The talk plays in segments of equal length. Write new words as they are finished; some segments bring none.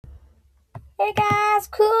Hey guys,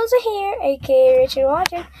 Cool's here, aka Richard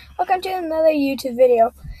watching. Welcome to another YouTube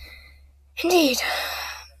video. Indeed.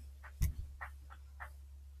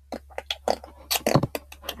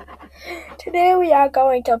 Today we are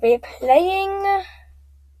going to be playing...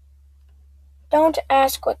 Don't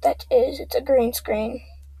ask what that is, it's a green screen.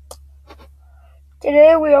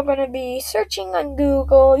 Today we are going to be searching on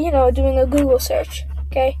Google, doing a Google search,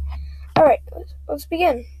 okay? Alright, let's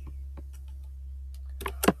begin.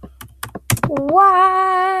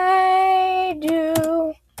 Why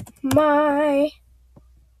do my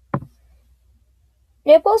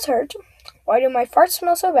nipples hurt? Why do my farts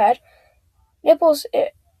smell so bad? Nipples,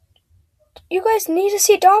 you guys need to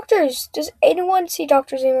see doctors. Does anyone see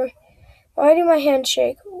doctors anymore? Why do my hands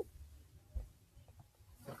shake?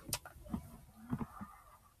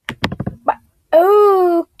 But,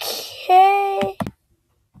 okay.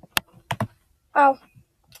 Ow.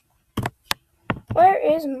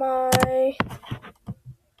 Where is my...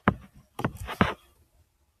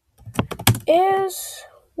 Is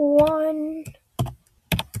 1D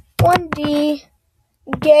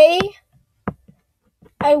gay?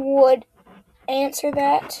 I would answer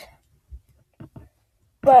that.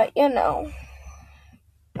 But,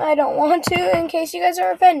 I don't want to in case you guys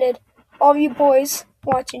are offended. All of you boys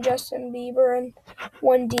watching Justin Bieber and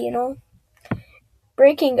 1D and all.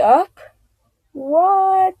 Breaking up?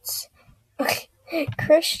 What? Okay,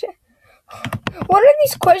 Christian. What are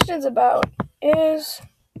these questions about?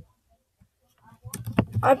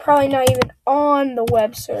 I'm probably not even on the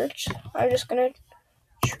web search. I'm just gonna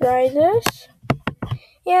try this.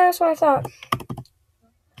 Yeah, that's what I thought.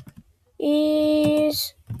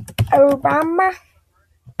 Is Obama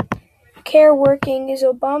care working? Is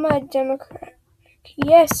Obama a Democrat?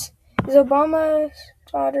 Yes. Is Obama's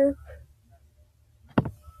daughter...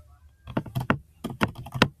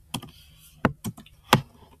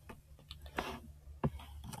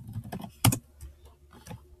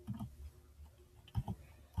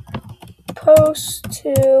 Supposed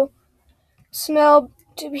to smell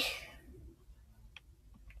to be...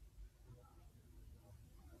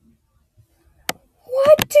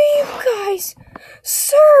 What do you guys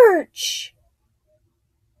search?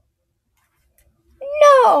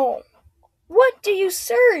 No! What do you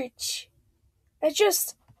search? That's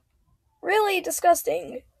just really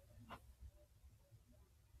disgusting.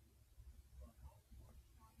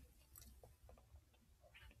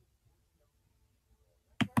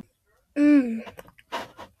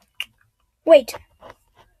 Wait.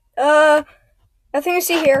 Nothing to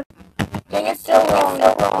see here. Dang, it's still wrong.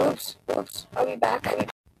 Oops. I'll be back.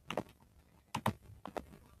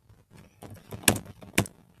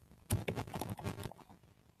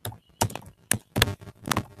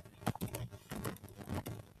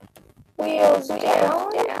 Wheels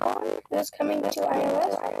down. That's coming to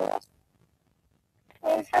iOS.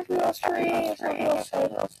 Happy Wheels 3.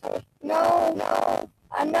 No.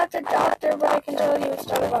 I'm not the doctor, but I can tell you it's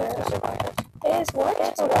not a virus. It is what?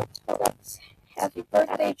 Happy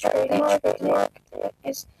birthday, trademark.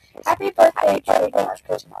 It's happy birthday, trademark.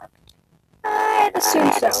 I'd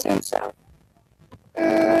assume so.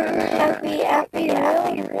 Happy,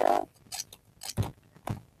 really?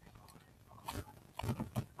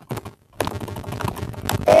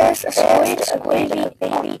 There's a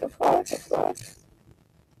baby before.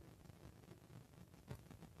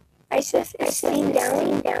 ISIS is sitting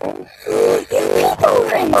down. People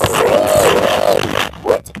are insane.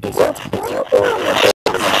 What is your problem?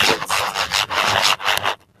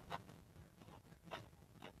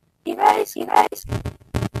 You guys. What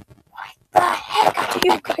the heck are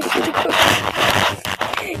you guys doing?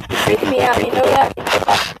 You're freaking me out, you know that?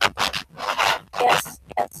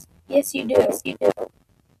 Yes, you do.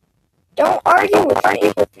 Don't argue with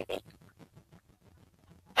me.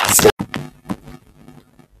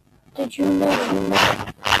 Did you know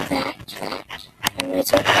that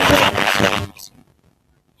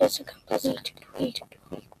it's a complete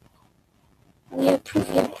prequel? We have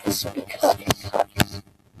proven this because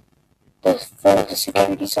the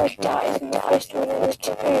security guard died in the first one and was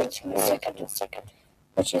compared to the second,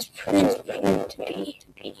 which is proven to be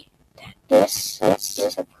that this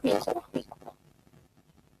is a prequel.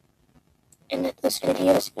 And that this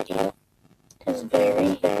video is very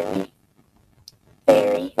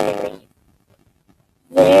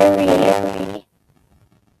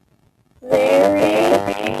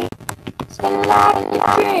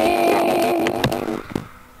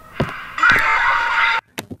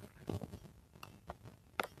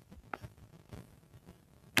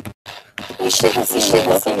You should have seen the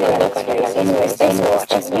look on your face. Anyways, thanks for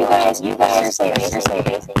watching. You guys are seriously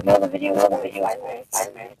amazing. Know the video.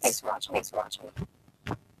 Thanks for watching.